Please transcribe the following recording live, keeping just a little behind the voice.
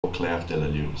Au clair de la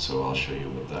lune, so I'll show you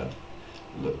what that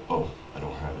oh, I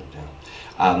don't have it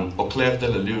down. Au clair de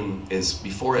la lune is,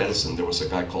 before Edison, there was a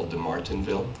guy called de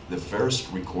Martinville. The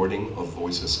first recording of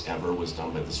voices ever was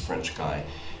done by this French guy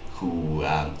who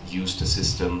used a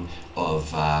system of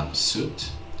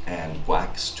soot and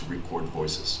wax to record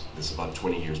voices. This is about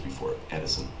 20 years before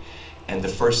Edison. And the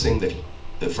first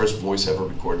voice ever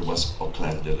recorded was Au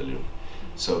clair de la lune.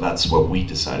 So that's what we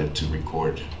decided to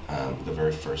record the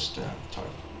very first time.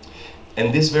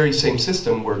 And this very same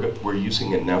system, we're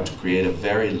using it now to create a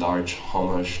very large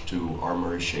homage to R.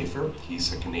 Murray Schafer.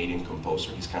 He's a Canadian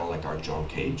composer. He's kind of like our John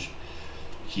Cage.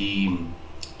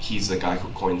 He's the guy who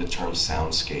coined the term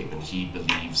soundscape, and he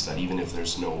believes that even if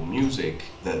there's no music,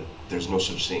 that there's no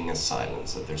such thing as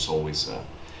silence, that there's always a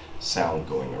sound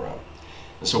going around.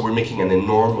 And so we're making an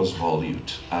enormous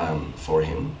volute for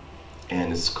him,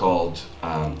 and it's called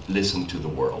Listen to the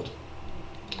World,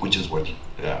 which is what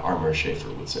R. Murray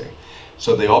Schafer would say.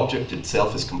 So the object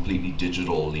itself is completely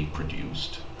digitally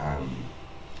produced.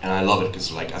 And I love it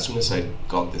because, like, as soon as I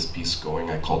got this piece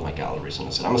going, I called my galleries and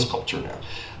I said, I'm a sculptor now.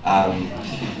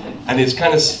 And it's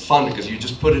kind of fun because you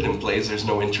just put it in place. There's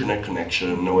no internet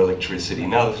connection, no electricity.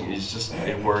 Now it's just,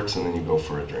 it works, and then you go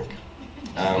for a drink.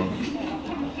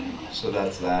 So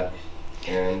that's that.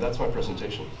 And that's my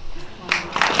presentation.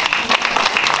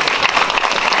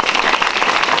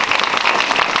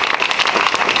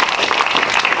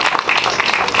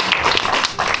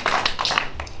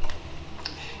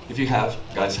 If you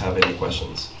guys have any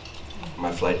questions, my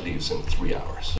flight leaves in 3 hours.